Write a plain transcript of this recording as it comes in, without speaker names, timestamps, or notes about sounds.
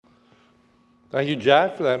Thank you,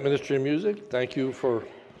 Jack, for that ministry of music. Thank you for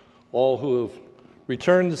all who have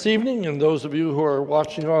returned this evening and those of you who are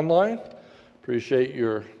watching online. Appreciate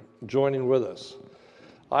your joining with us.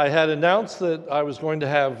 I had announced that I was going to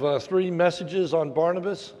have 3 messages on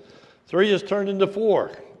Barnabas. 3 has turned into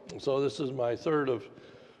 4. So this is my third of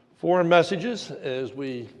 4 messages as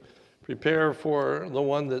we prepare for the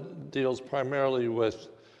one that deals primarily with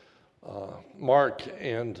Mark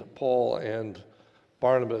and Paul and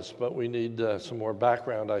Barnabas, but we need some more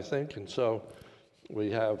background, I think, and so we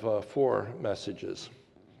have 4 messages.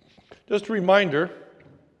 Just a reminder,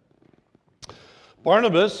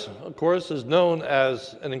 Barnabas, of course, is known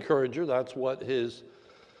as an encourager. That's what his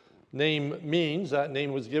name means. That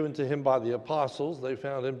name was given to him by the apostles. They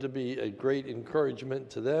found him to be a great encouragement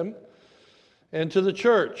to them and to the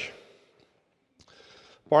church.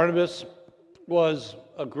 Barnabas was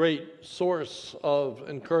a great source of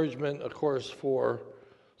encouragement, of course, for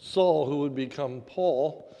Saul, who would become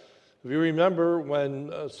Paul. If you remember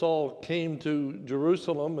when Saul came to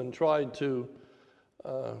Jerusalem and tried to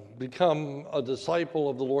become a disciple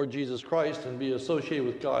of the Lord Jesus Christ and be associated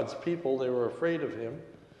with God's people, they were afraid of him.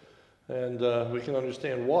 And we can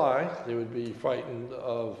understand why they would be frightened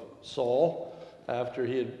of Saul after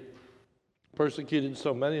he had persecuted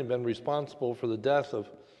so many and been responsible for the death of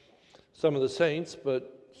some of the saints.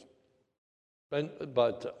 But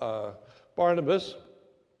Barnabas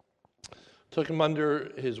took him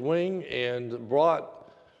under his wing and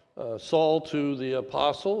brought Saul to the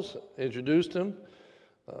apostles, introduced him,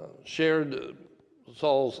 shared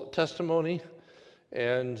Saul's testimony,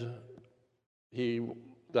 and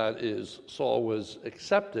Saul was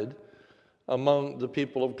accepted among the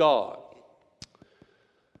people of God.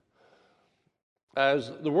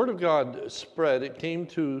 As the word of God spread, it came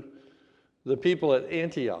to the people at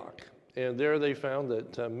Antioch, and there they found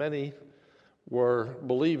that many were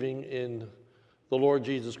believing in the Lord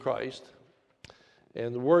Jesus Christ.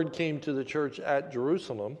 And the word came to the church at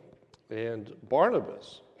Jerusalem, and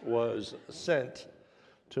Barnabas was sent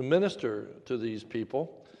to minister to these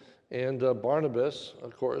people. And Barnabas,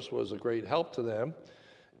 of course, was a great help to them,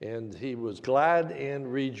 and he was glad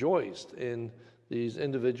and rejoiced in these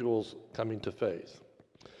individuals coming to faith.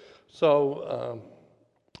 So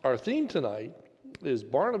our theme tonight is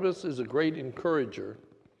Barnabas is a great encourager,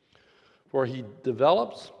 for he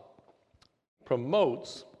develops,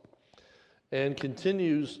 promotes, and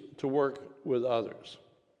continues to work with others.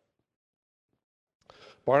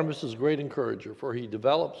 Barnabas is a great encourager, for he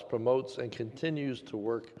develops, promotes, and continues to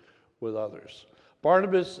work with others.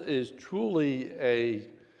 Barnabas is truly a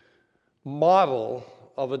model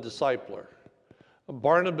of a discipler.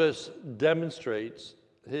 Barnabas demonstrates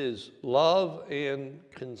his love and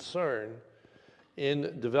concern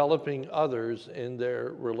in developing others in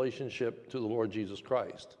their relationship to the Lord Jesus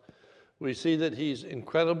Christ. We see that he's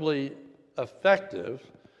incredibly effective,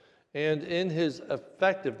 and in his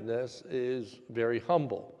effectiveness is very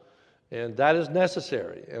humble. And that is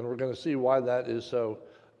necessary, and we're going to see why that is so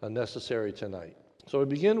necessary tonight. So we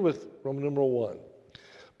begin with Roman numeral 1.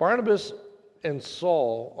 Barnabas and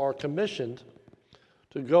Saul are commissioned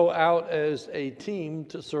to go out as a team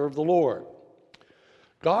to serve the Lord.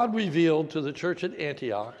 God revealed to the church at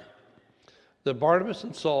Antioch that Barnabas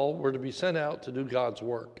and Saul were to be sent out to do God's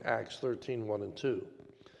work, Acts 13, 1 and 2.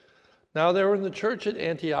 Now there were in the church at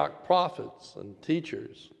Antioch prophets and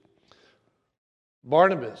teachers.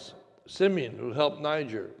 Barnabas, Simeon, who helped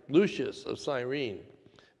Niger, Lucius of Cyrene,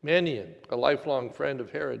 Manaen, a lifelong friend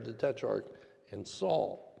of Herod the Tetrarch, and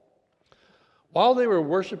Saul. While they were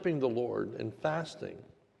worshiping the Lord and fasting,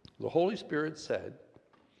 the Holy Spirit said,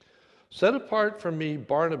 "Set apart for me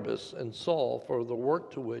Barnabas and Saul for the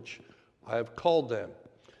work to which I have called them."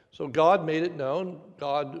 So God made it known,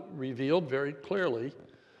 God revealed very clearly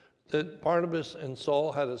that Barnabas and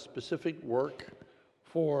Saul had a specific work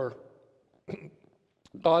for,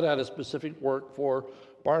 God had a specific work for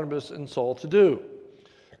Barnabas and Saul to do.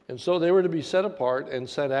 And so they were to be set apart and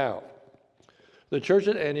sent out. The church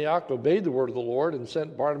at Antioch obeyed the word of the Lord and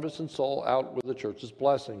sent Barnabas and Saul out with the church's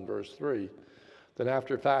blessing, verse 3. Then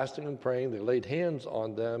after fasting and praying, they laid hands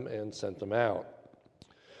on them and sent them out.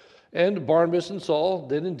 And Barnabas and Saul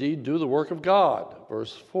did indeed do the work of God,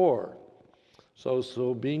 verse 4.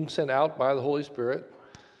 So being sent out by the Holy Spirit,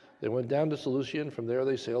 they went down to Seleucia, and from there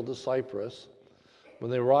they sailed to Cyprus.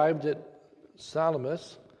 When they arrived at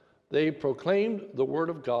Salamis, they proclaimed the word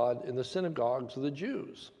of God in the synagogues of the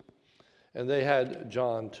Jews, and they had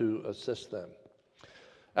John to assist them.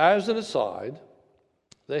 As an aside,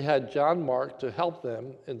 they had John Mark to help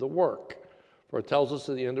them in the work, for it tells us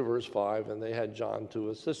at the end of verse 5, and they had John to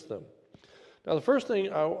assist them. Now, the first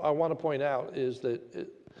thing I want to point out is that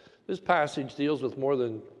This passage deals with more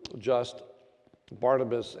than just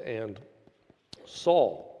Barnabas and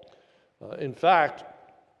Saul. In fact,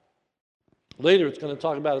 later it's going to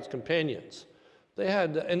talk about its companions. They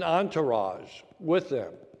had an entourage with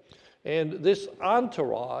them. And this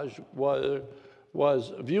entourage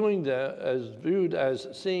was viewed as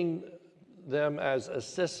seeing them as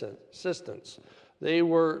assistants. They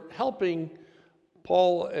were helping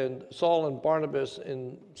Paul and Saul and Barnabas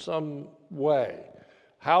in some way.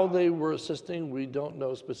 How they were assisting, we don't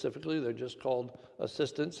know specifically. They're just called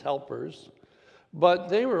assistants, helpers. But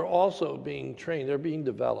they were also being trained. They're being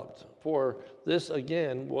developed. For this,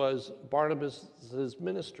 again, was Barnabas'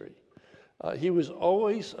 ministry. He was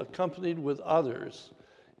always accompanied with others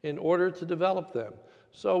in order to develop them.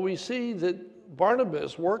 So we see that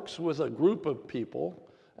Barnabas works with a group of people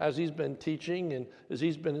as he's been teaching and as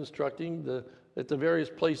he's been instructing at the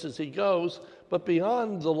various places he goes. But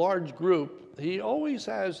beyond the large group, he always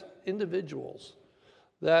has individuals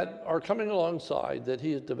that are coming alongside that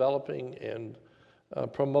he is developing and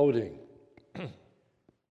promoting.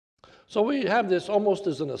 So we have this almost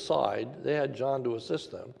as an aside. They had John to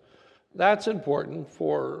assist them. That's important,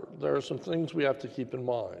 for there are some things we have to keep in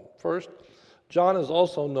mind. First, John is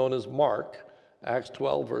also known as Mark, Acts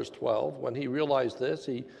 12, verse 12. When he realized this,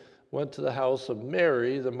 he went to the house of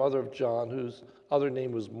Mary, the mother of John, whose other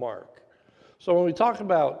name was Mark. So when we talk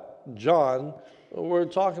about John, we're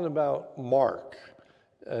talking about Mark,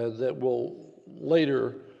 that will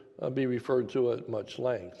later be referred to at much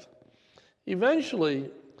length.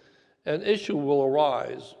 Eventually, an issue will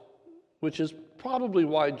arise, which is probably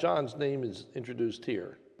why John's name is introduced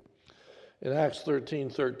here. In Acts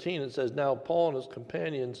 13:13, it says, "Now Paul and his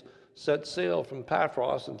companions set sail from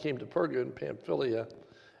Paphos and came to Perga in Pamphylia,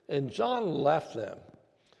 and John left them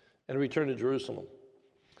and returned to Jerusalem."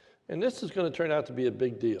 And this is going to turn out to be a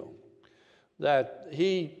big deal, that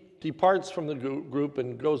he departs from the group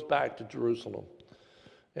and goes back to Jerusalem.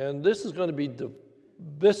 And this is going to be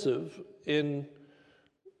divisive in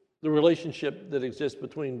the relationship that exists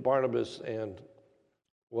between Barnabas and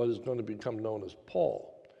what is going to become known as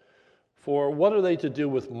Paul. For what are they to do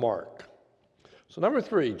with Mark? So number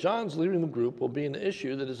 3, John's leaving the group will be an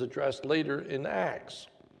issue that is addressed later in Acts.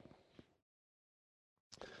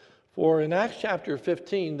 For in Acts chapter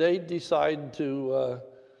 15, they decide to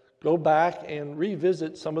go back and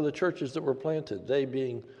revisit some of the churches that were planted, they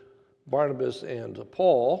being Barnabas and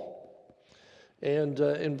Paul. And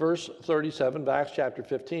in verse 37 of Acts chapter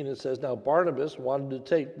 15, it says, "Now Barnabas wanted to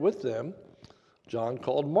take with them John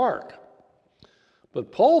called Mark.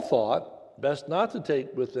 But Paul thought best not to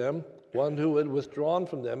take with them one who had withdrawn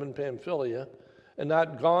from them in Pamphylia and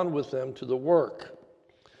not gone with them to the work.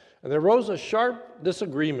 And there arose a sharp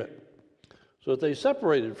disagreement, so that they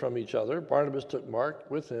separated from each other. Barnabas took Mark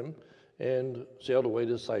with him and sailed away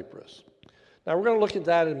to Cyprus." Now we're going to look at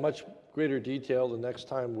that in much greater detail the next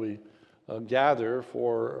time we gather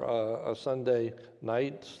for a Sunday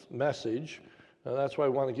night message. That's why I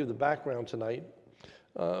want to give the background tonight.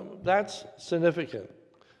 That's significant.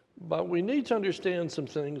 But we need to understand some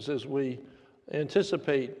things as we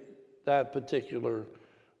anticipate that particular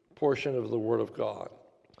portion of the Word of God.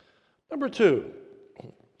 Number 2,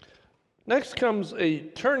 next comes a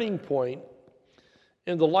turning point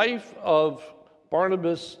in the life of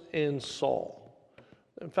Barnabas and Saul.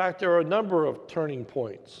 In fact, there are a number of turning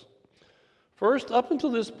points. First, up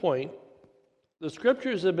until this point, the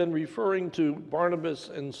scriptures have been referring to Barnabas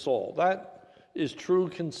and Saul. That is true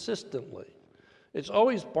consistently. It's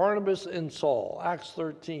always Barnabas and Saul, Acts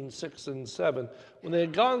 13, 6 and 7. When they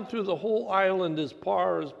had gone through the whole island as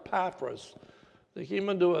far as Paphos, they came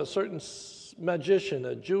into a certain magician,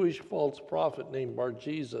 a Jewish false prophet named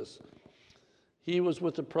Bar-Jesus. He was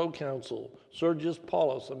with the proconsul, Sergius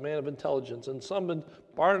Paulus, a man of intelligence, and summoned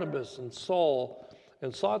Barnabas and Saul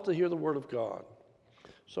and sought to hear the word of God.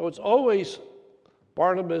 So it's always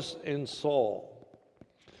Barnabas and Saul.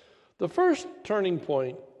 The first turning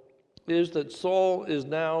point is that Saul is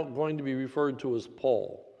now going to be referred to as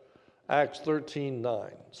Paul, Acts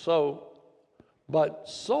 13:9. But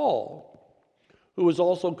Saul, who is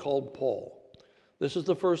also called Paul, this is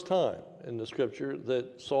the first time in the scripture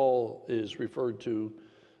that Saul is referred to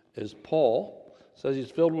as Paul. It says he's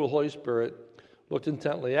filled with the Holy Spirit, looked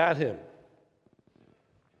intently at him.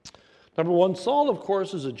 Number 1, Saul, of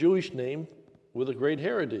course, is a Jewish name with a great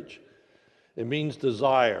heritage. It means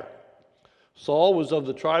desire. Saul was of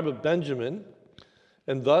the tribe of Benjamin,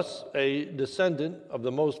 and thus a descendant of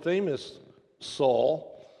the most famous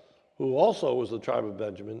Saul, who also was the tribe of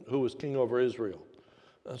Benjamin, who was king over Israel.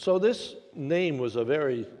 So this name was a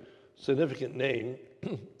very significant name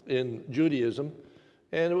in Judaism,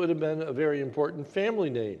 and it would have been a very important family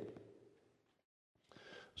name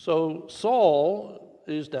So Saul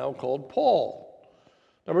is now called Paul.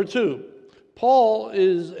 Number two, Paul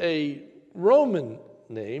is a Roman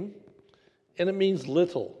name, and it means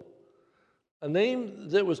little, a name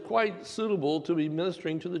that was quite suitable to be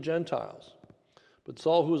ministering to the Gentiles. But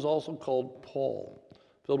Saul, who is also called Paul,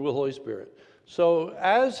 filled with the Holy Spirit. So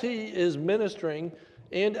as he is ministering,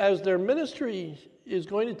 and as their ministry is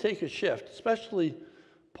going to take a shift, especially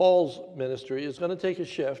Paul's ministry is going to take a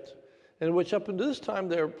shift, in which up until this time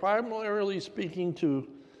they're primarily speaking to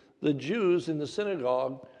the Jews in the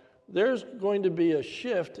synagogue, there's going to be a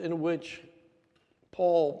shift in which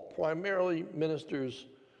Paul primarily ministers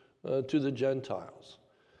to the Gentiles.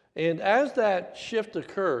 And as that shift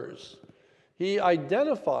occurs, he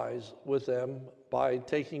identifies with them by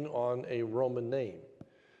taking on a Roman name.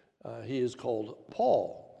 He is called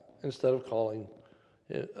Paul instead of calling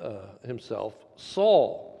himself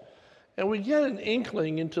Saul. And we get an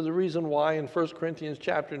inkling into the reason why in 1 Corinthians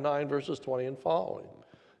chapter 9, verses 20 and following.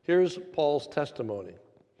 Here's Paul's testimony.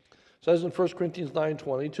 It says in 1 Corinthians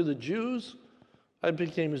 9:20, to the Jews I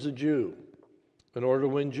became as a Jew in order to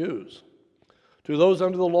win Jews. To those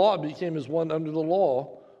under the law I became as one under the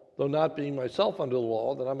law, though not being myself under the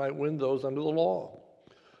law, that I might win those under the law.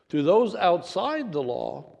 To those outside the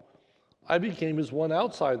law I became as one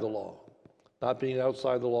outside the law, not being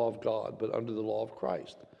outside the law of God, but under the law of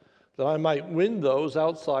Christ, that I might win those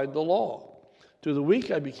outside the law. To the weak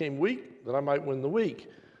I became weak, that I might win the weak.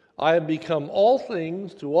 I have become all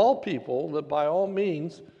things to all people, that by all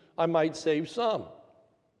means I might save some.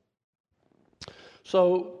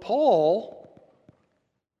 So Paul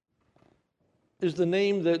is the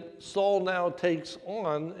name that Saul now takes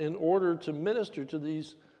on in order to minister to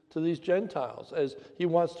these Gentiles, as he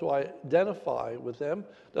wants to identify with them,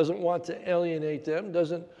 doesn't want to alienate them,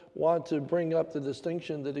 doesn't want to bring up the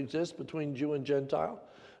distinction that exists between Jew and Gentile.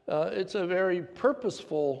 It's a very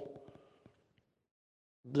purposeful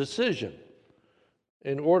decision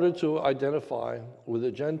in order to identify with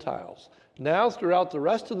the Gentiles. Now, throughout the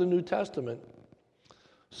rest of the New Testament,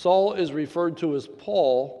 Saul is referred to as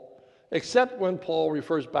Paul, except when Paul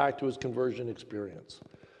refers back to his conversion experience.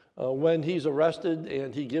 When he's arrested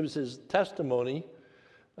and he gives his testimony,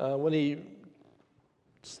 when he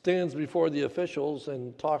stands before the officials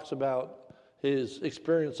and talks about his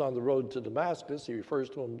experience on the road to Damascus, he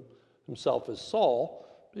refers to himself as Saul,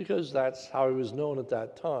 because that's how he was known at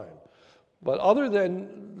that time. But other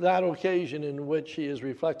than that occasion in which he is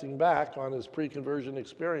reflecting back on his pre-conversion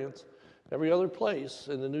experience, every other place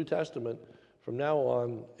in the New Testament, from now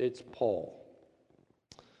on, it's Paul.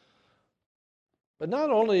 But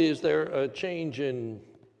not only is there a change in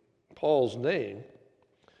Paul's name,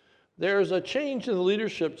 there's a change in the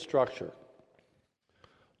leadership structure.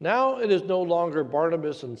 Now it is no longer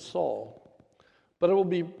Barnabas and Saul, but it will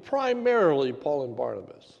be primarily Paul and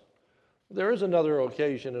Barnabas. There is another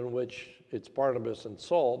occasion in which it's Barnabas and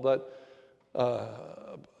Saul, but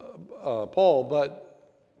Paul,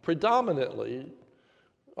 but predominantly,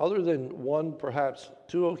 other than one, perhaps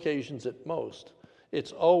two occasions at most,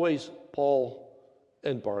 it's always Paul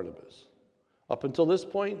and Barnabas. Up until this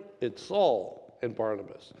point, it's Saul and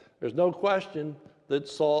Barnabas. There's no question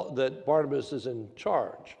that Barnabas is in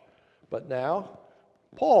charge, but now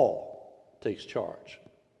Paul takes charge.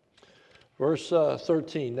 Verse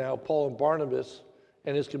 13, now Paul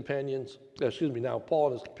and his companions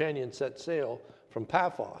set sail from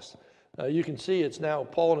Paphos. You can see it's now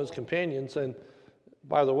Paul and his companions, and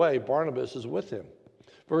by the way, Barnabas is with him.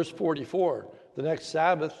 Verse 44, the next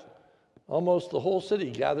Sabbath, almost the whole city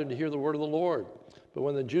gathered to hear the word of the Lord. But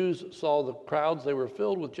when the Jews saw the crowds, they were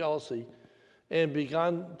filled with jealousy and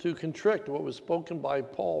began to contradict what was spoken by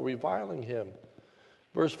Paul, reviling him.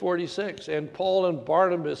 Verse 46, and Paul and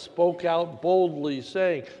Barnabas spoke out boldly,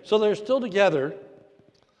 saying, so they're still together,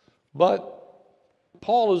 but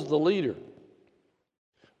Paul is the leader.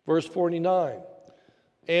 Verse 49,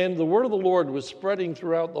 and the word of the Lord was spreading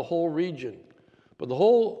throughout the whole region, but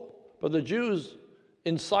the Jews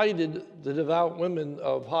incited the devout women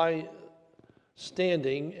of high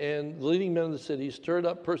standing, and the leading men of the city stirred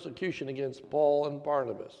up persecution against Paul and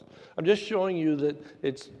Barnabas. I'm just showing you that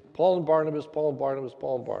it's Paul and Barnabas, Paul and Barnabas,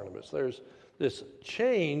 Paul and Barnabas. There's this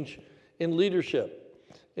change in leadership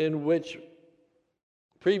in which,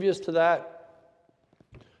 previous to that,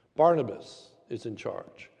 Barnabas is in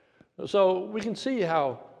charge. So we can see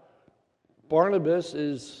how Barnabas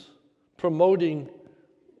is promoting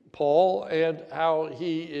Paul and how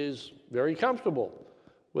he is very comfortable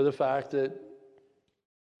with the fact that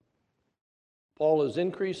Paul is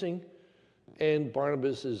increasing and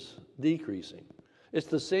Barnabas is decreasing. It's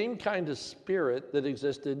the same kind of spirit that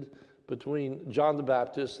existed between John the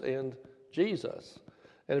Baptist and Jesus.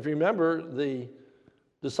 And if you remember, the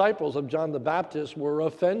disciples of John the Baptist were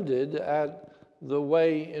offended at the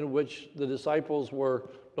way in which the disciples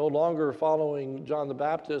were no longer following John the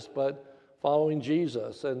Baptist, but following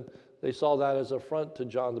Jesus. And they saw that as an affront to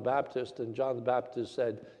John the Baptist. And John the Baptist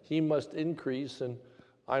said, he must increase and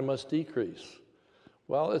I must decrease.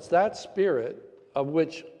 Well, it's that spirit of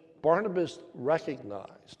which Barnabas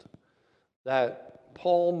recognized that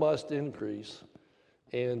Paul must increase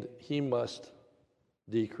and he must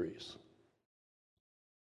decrease.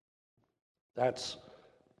 That's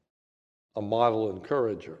a model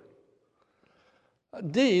encourager.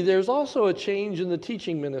 D, there's also a change in the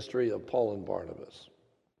teaching ministry of Paul and Barnabas.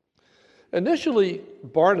 Initially,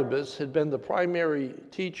 Barnabas had been the primary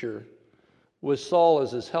teacher with Saul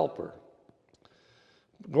as his helper.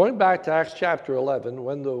 Going back to Acts chapter 11,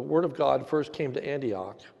 when the Word of God first came to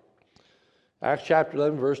Antioch, Acts chapter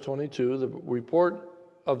 11, verse 22, the report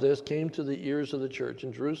of this came to the ears of the church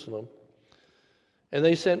in Jerusalem, and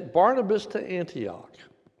they sent Barnabas to Antioch.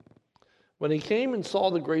 When he came and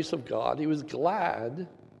saw the grace of God, he was glad,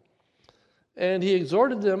 and he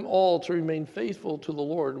exhorted them all to remain faithful to the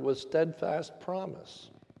Lord with steadfast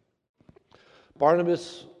promise.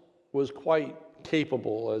 Barnabas was quite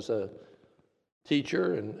capable as a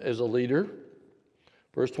teacher and as a leader.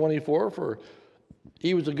 Verse 24, for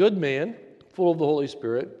he was a good man, full of the Holy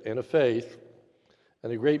Spirit and of faith,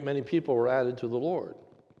 and a great many people were added to the Lord.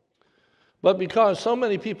 But because so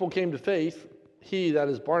many people came to faith, he, that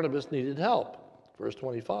is Barnabas, needed help. Verse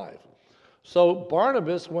 25. So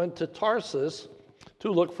Barnabas went to Tarsus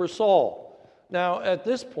to look for Saul. Now, at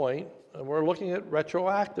this point, and we're looking at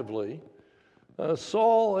retroactively,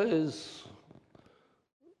 Saul has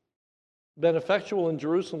been effectual in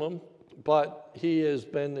Jerusalem, but he has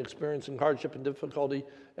been experiencing hardship and difficulty,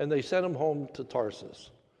 and they sent him home to Tarsus.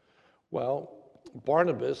 Well,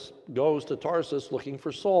 Barnabas goes to Tarsus looking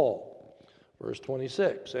for Saul. Verse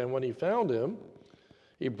 26, and when he found him,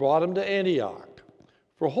 he brought him to Antioch.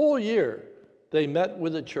 For a whole year, they met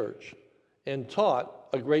with the church and taught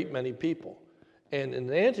a great many people. And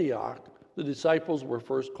in Antioch, the disciples were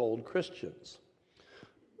first called Christians.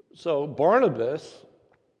 So Barnabas,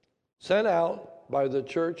 sent out by the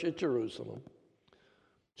church at Jerusalem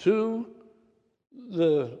to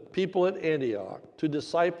the people at Antioch to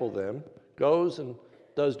disciple them, goes and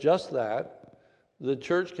does just that. The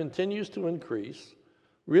church continues to increase,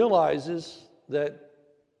 realizes that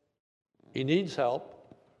he needs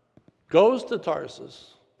help, goes to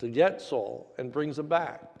Tarsus to get Saul and brings him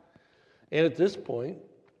back. And at this point,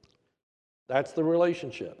 that's the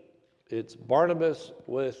relationship. It's Barnabas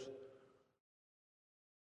with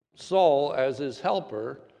Saul as his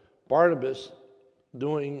helper, Barnabas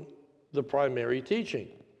doing the primary teaching.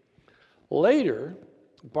 Later,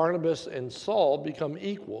 Barnabas and Saul become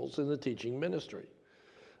equals in the teaching ministry.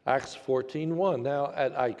 Acts 14:1. Now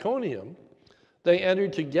at Iconium, they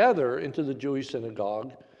entered together into the Jewish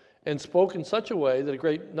synagogue and spoke in such a way that a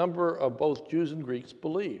great number of both Jews and Greeks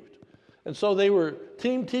believed. And so they were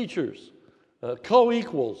team teachers,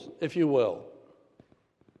 co-equals, if you will.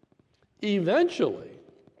 Eventually,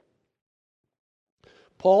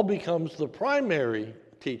 Paul becomes the primary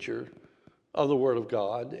teacher of the Word of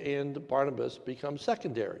God, and Barnabas becomes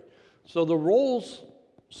secondary. So the roles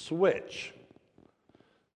switch.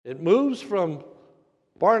 It moves from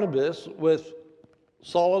Barnabas with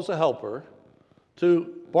Saul as a helper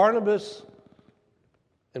to Barnabas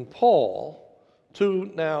and Paul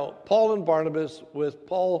to now Paul and Barnabas with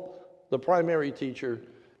Paul the primary teacher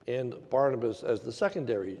and Barnabas as the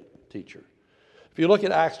secondary teacher. If you look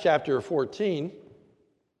at Acts chapter 14,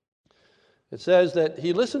 it says that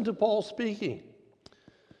he listened to Paul speaking,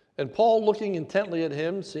 and Paul, looking intently at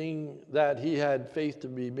him, seeing that he had faith to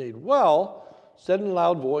be made well, said in a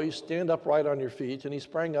loud voice, "Stand upright on your feet." And he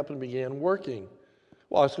sprang up and began walking.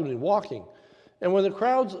 And when the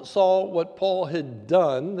crowds saw what Paul had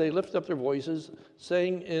done, they lifted up their voices,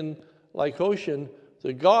 saying in Lycaonian,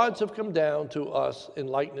 "The gods have come down to us in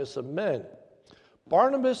likeness of men."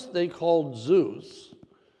 Barnabas they called Zeus,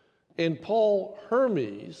 and Paul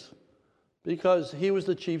Hermes, because he was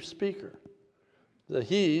the chief speaker. The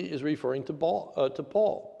he is referring to Paul.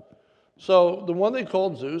 So the one they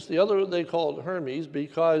called Zeus, the other they called Hermes,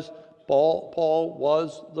 because Paul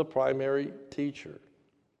was the primary teacher.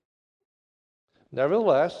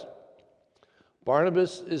 Nevertheless,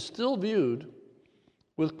 Barnabas is still viewed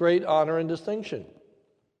with great honor and distinction.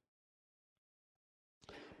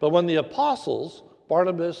 But when the apostles,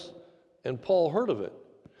 Barnabas and Paul, heard of it.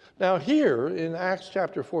 Now here in Acts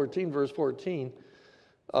chapter 14, verse 14,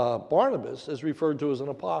 Barnabas is referred to as an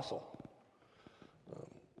apostle.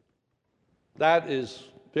 That is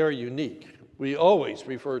very unique. we always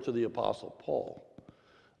refer to the Apostle Paul.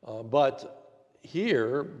 But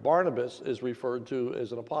here, Barnabas is referred to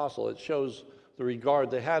as an apostle. It shows the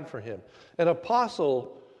regard they had for him. An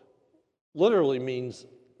apostle literally means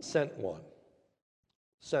sent one.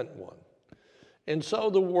 Sent one. And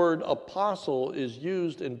so the word apostle is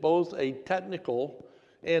used in both a technical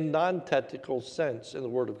and non-technical sense in the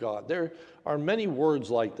Word of God. There are many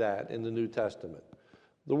words like that in the New Testament.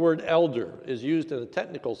 The word elder is used in a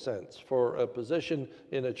technical sense for a position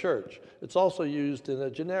in a church. It's also used in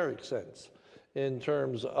a generic sense in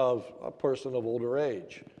terms of a person of older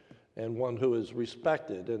age and one who is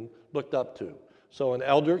respected and looked up to. So an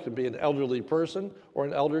elder can be an elderly person, or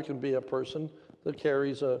an elder can be a person that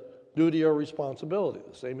carries a duty or responsibility.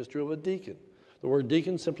 The same is true of a deacon. The word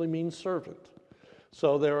deacon simply means servant.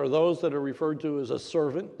 So there are those that are referred to as a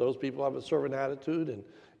servant. Those people have a servant attitude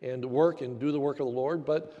and work and do the work of the Lord.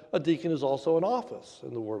 But a deacon is also an office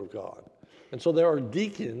in the Word of God. And so there are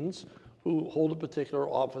deacons who hold a particular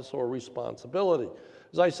office or responsibility.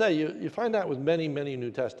 As I say, you find that with many, many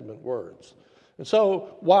New Testament words. And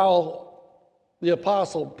so while the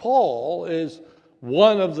Apostle Paul is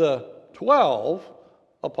one of the 12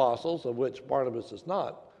 apostles, of which Barnabas is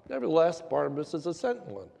not, nevertheless, Barnabas is a sent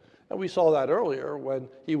one. And we saw that earlier when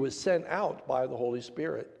he was sent out by the Holy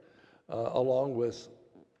Spirit along with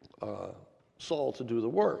Saul to do the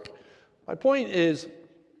work. My point is,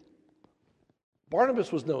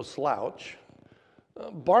 Barnabas was no slouch.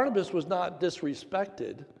 Barnabas was not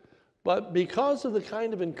disrespected, but because of the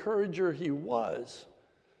kind of encourager he was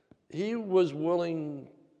willing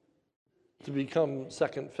to become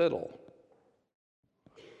second fiddle.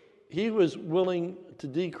 He was willing to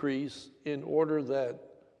decrease in order that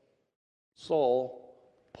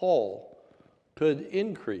Paul, could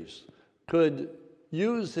increase, could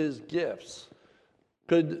use his gifts,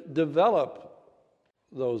 could develop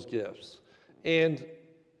those gifts, and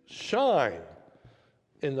shine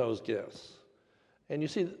in those gifts. And you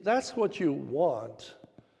see, that's what you want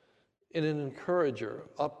in an encourager,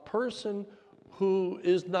 a person who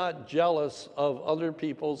is not jealous of other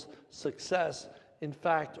people's success, in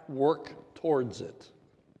fact, work towards it.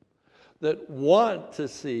 That want to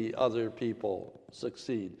see other people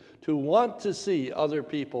succeed, to want to see other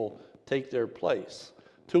people take their place,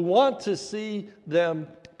 to want to see them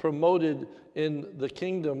promoted in the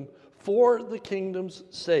kingdom for the kingdom's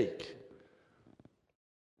sake.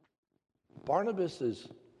 Barnabas is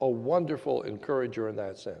a wonderful encourager in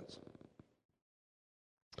that sense.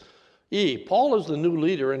 Paul, as the new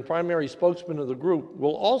leader and primary spokesman of the group,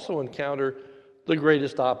 will also encounter the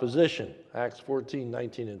greatest opposition, Acts 14,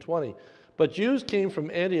 19, and 20. But Jews came from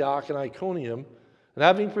Antioch and Iconium, and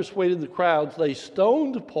having persuaded the crowds, they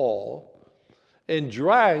stoned Paul and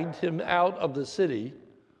dragged him out of the city,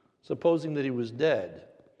 supposing that he was dead.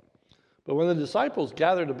 But when the disciples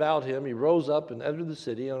gathered about him, he rose up and entered the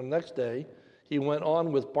city, and on the next day he went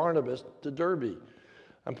on with Barnabas to Derbe.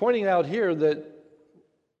 I'm pointing out here that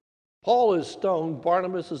Paul is stoned,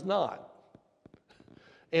 Barnabas is not.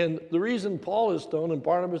 And the reason Paul is stoned and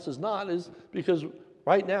Barnabas is not is because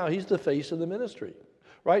right now he's the face of the ministry.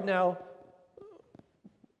 Right now,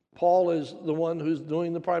 Paul is the one who's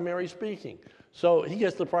doing the primary speaking. So he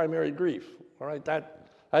gets the primary grief. All right,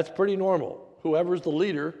 that's pretty normal. Whoever's the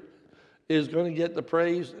leader is going to get the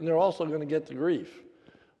praise, and they're also going to get the grief.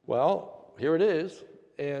 Well, here it is,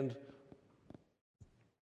 and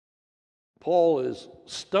Paul is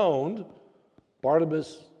stoned.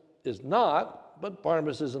 Barnabas is not. But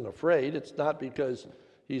Barnabas isn't afraid. It's not because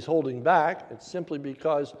he's holding back. It's simply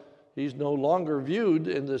because he's no longer viewed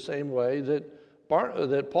in the same way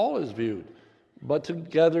that Paul is viewed. But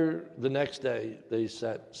together the next day they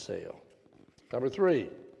set sail. Number 3,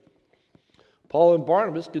 Paul and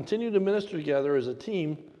Barnabas continue to minister together as a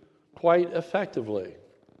team quite effectively.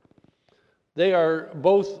 They are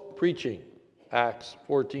both preaching, Acts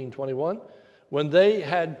 14:21, when they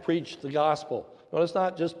had preached the gospel. Notice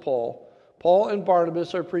not just Paul. Paul and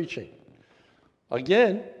Barnabas are preaching.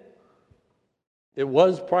 Again, it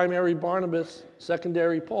was primary Barnabas,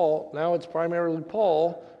 secondary Paul. Now it's primarily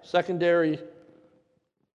Paul, secondary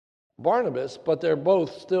Barnabas, but they're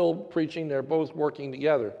both still preaching. They're both working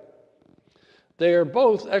together. They are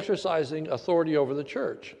both exercising authority over the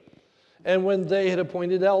church. And when they had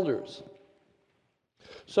appointed elders.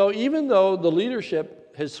 So even though the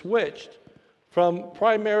leadership has switched from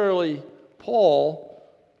primarily Paul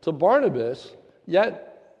to Barnabas,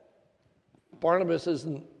 yet Barnabas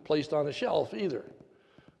isn't placed on a shelf either.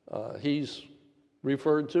 He's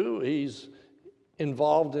referred to, he's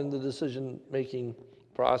involved in the decision-making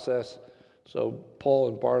process, so Paul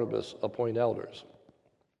and Barnabas appoint elders.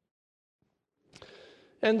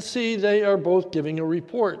 And see, they are both giving a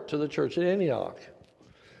report to the church at Antioch.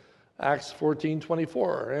 Acts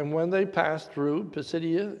 14:24. And when they passed through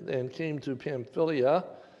Pisidia and came to Pamphylia,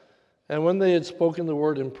 and when they had spoken the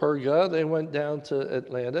word in Perga, they went down to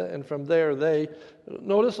Atlanta, and from there they,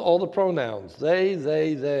 notice all the pronouns,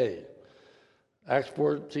 they. Acts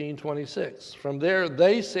 14:26. From there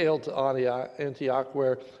they sailed to Antioch,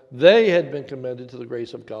 where they had been commended to the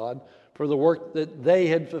grace of God for the work that they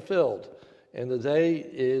had fulfilled. And the they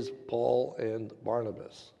is Paul and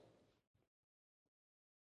Barnabas.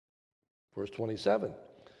 Verse 27.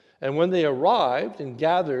 And when they arrived and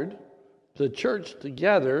gathered the church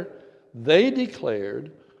together, they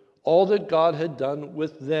declared all that God had done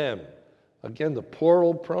with them. Again, the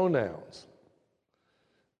plural pronouns.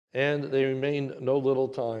 And they remained no little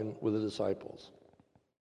time with the disciples.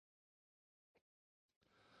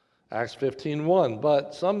 Acts 15:1.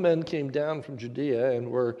 But some men came down from Judea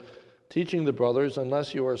and were teaching the brothers,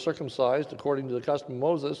 unless you are circumcised according to the custom of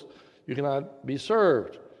Moses, you cannot be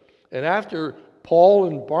served. And after Paul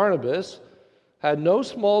and Barnabas had no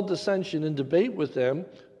small dissension and debate with them,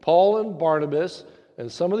 Paul and Barnabas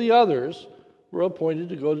and some of the others were appointed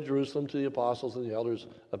to go to Jerusalem to the apostles and the elders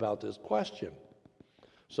about this question.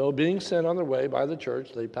 So being sent on their way by the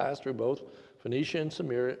church, they passed through both Phoenicia and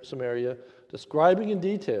Samaria, describing in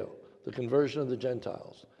detail the conversion of the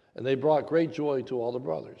Gentiles. And they brought great joy to all the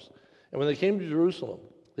brothers. And when they came to Jerusalem,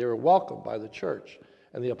 they were welcomed by the church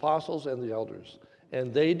and the apostles and the elders.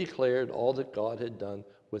 And they declared all that God had done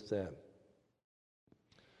with them.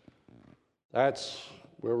 That's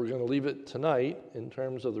where we're going to leave it tonight in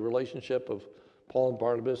terms of the relationship of Paul and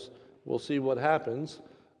Barnabas. We'll see what happens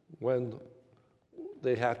when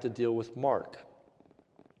they have to deal with Mark.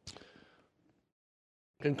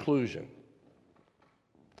 Conclusion.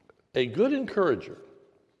 A good encourager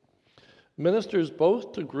ministers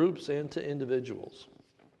both to groups and to individuals.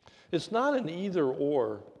 It's not an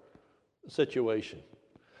either-or situation.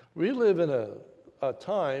 We live in a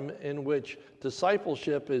time in which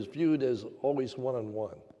discipleship is viewed as always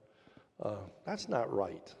one-on-one. That's not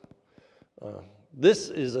right. This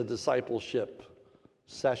is a discipleship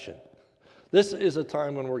session. This is a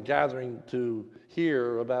time when we're gathering to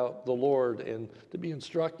hear about the Lord and to be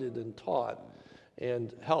instructed and taught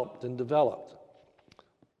and helped and developed.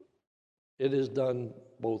 It is done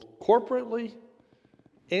both corporately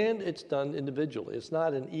and it's done individually. It's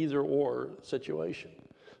not an either-or situation.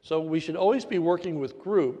 So we should always be working with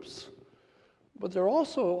groups, but there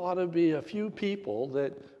also ought to be a few people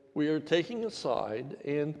that we are taking aside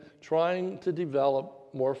and trying to develop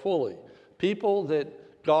more fully. People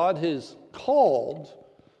that God has called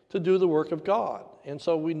to do the work of God. And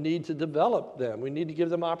so we need to develop them. We need to give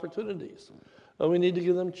them opportunities. We need to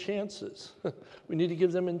give them chances. We need to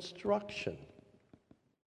give them instruction.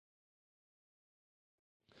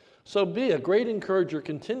 So be a great encourager,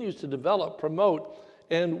 continues to develop, promote,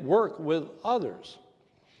 and work with others.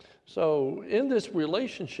 So in this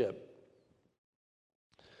relationship,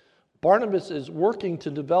 Barnabas is working to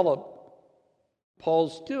develop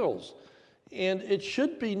Paul's skills. And it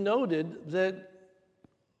should be noted that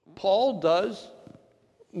Paul does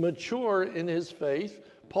mature in his faith.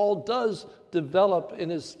 Paul does develop in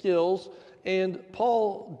his skills. And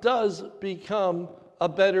Paul does become a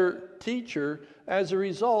better teacher as a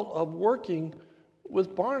result of working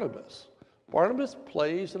with Barnabas. Barnabas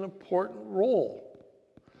plays an important role.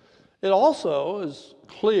 It also is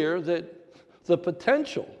clear that the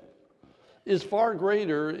potential is far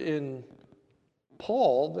greater in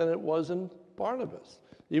Paul than it was in Barnabas.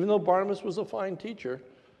 Even though Barnabas was a fine teacher,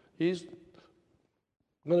 he's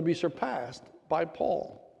going to be surpassed by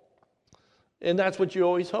Paul. And that's what you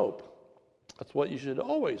always hope. That's what you should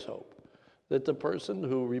always hope, that the person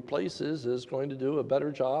who replaces is going to do a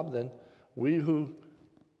better job than we who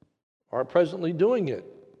are presently doing it.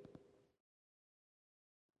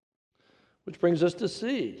 Which brings us to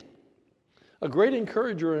C. A great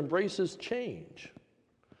encourager embraces change.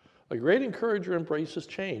 A great encourager embraces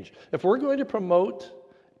change. If we're going to promote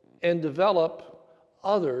and develop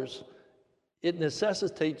others, it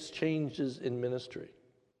necessitates changes in ministry.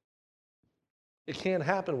 It can't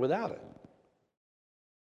happen without it.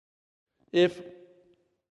 If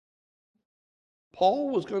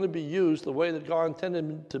Paul was going to be used the way that God intended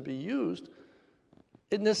him to be used,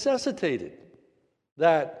 it necessitated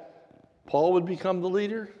that Paul would become the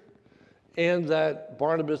leader and that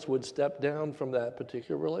Barnabas would step down from that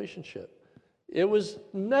particular relationship. It was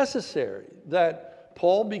necessary that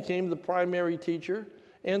Paul became the primary teacher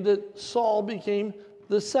and that Saul became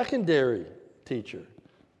the secondary teacher.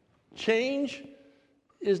 Change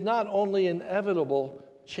is not only inevitable,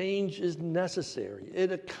 change is necessary.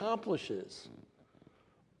 It accomplishes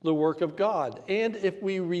the work of God. And if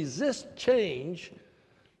we resist change,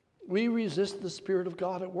 we resist the Spirit of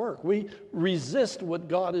God at work. We resist what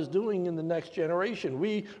God is doing in the next generation.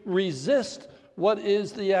 We resist what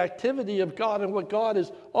is the activity of God and what God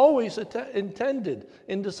has always intended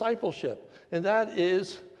in discipleship. And that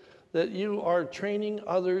is that you are training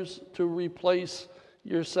others to replace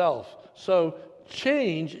yourself. So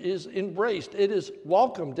change is embraced. It is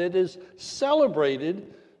welcomed. It is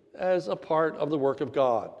celebrated as a part of the work of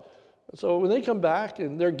God. So when they come back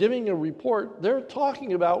and they're giving a report, they're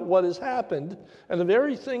talking about what has happened, and the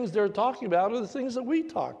very things they're talking about are the things that we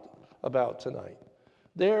talked about tonight.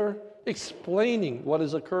 They're explaining what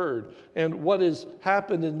has occurred and what has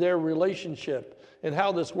happened in their relationship and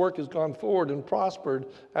how this work has gone forward and prospered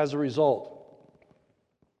as a result.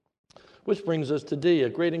 Which brings us to D. A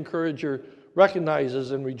great encourager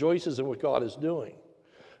recognizes and rejoices in what God is doing.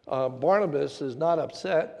 Barnabas is not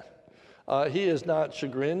upset. He is not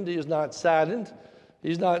chagrined. He is not saddened.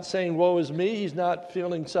 He's not saying, woe is me. He's not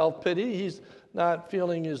feeling self-pity. He's not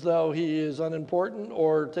feeling as though he is unimportant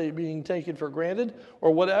or being taken for granted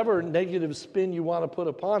or whatever negative spin you want to put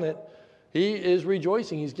upon it. He is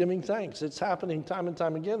rejoicing. He's giving thanks. It's happening time and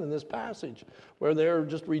time again in this passage where they're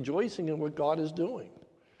just rejoicing in what God is doing.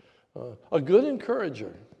 A good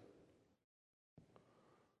encourager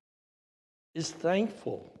is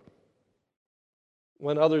thankful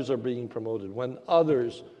when others are being promoted, when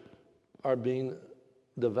others are being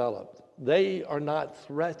developed. They are not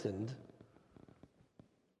threatened,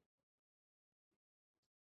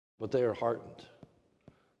 but they are heartened.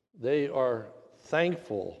 They are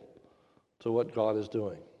thankful to what God is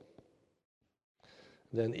doing.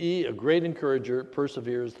 Then E, a great encourager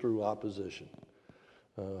perseveres through opposition.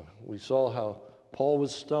 We saw how Paul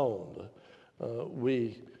was stoned.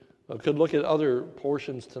 We could look at other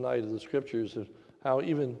portions tonight of the scriptures of how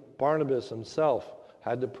even Barnabas himself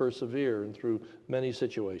had to persevere and through many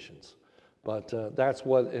situations. But that's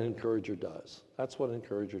what an encourager does. That's what an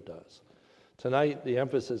encourager does. Tonight, the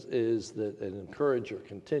emphasis is that an encourager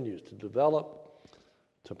continues to develop,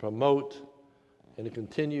 to promote, and to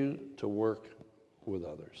continue to work with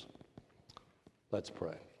others. Let's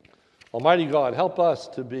pray. Almighty God, help us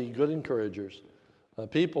to be good encouragers,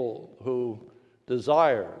 people who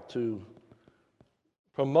desire to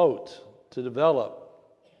promote, to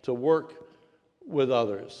develop, to work with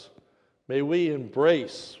others. May we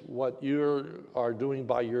embrace what you are doing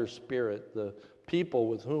by your Spirit, the people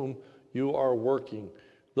with whom you are working,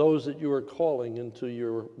 those that you are calling into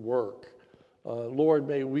your work. Lord,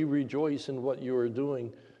 may we rejoice in what you are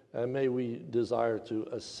doing, and may we desire to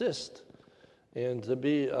assist and to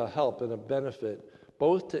be a help and a benefit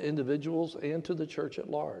both to individuals and to the church at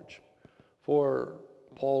large. For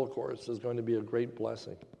Paul, of course, is going to be a great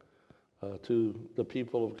blessing to the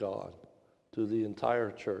people of God, to the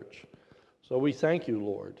entire church. So we thank you,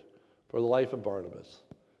 Lord, for the life of Barnabas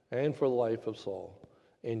and for the life of Saul,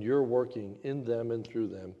 and you're working in them and through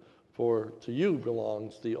them. For to you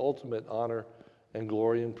belongs the ultimate honor and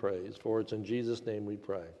glory and praise. For it's in Jesus' name we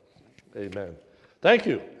pray. Amen. Thank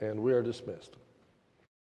you, and we are dismissed.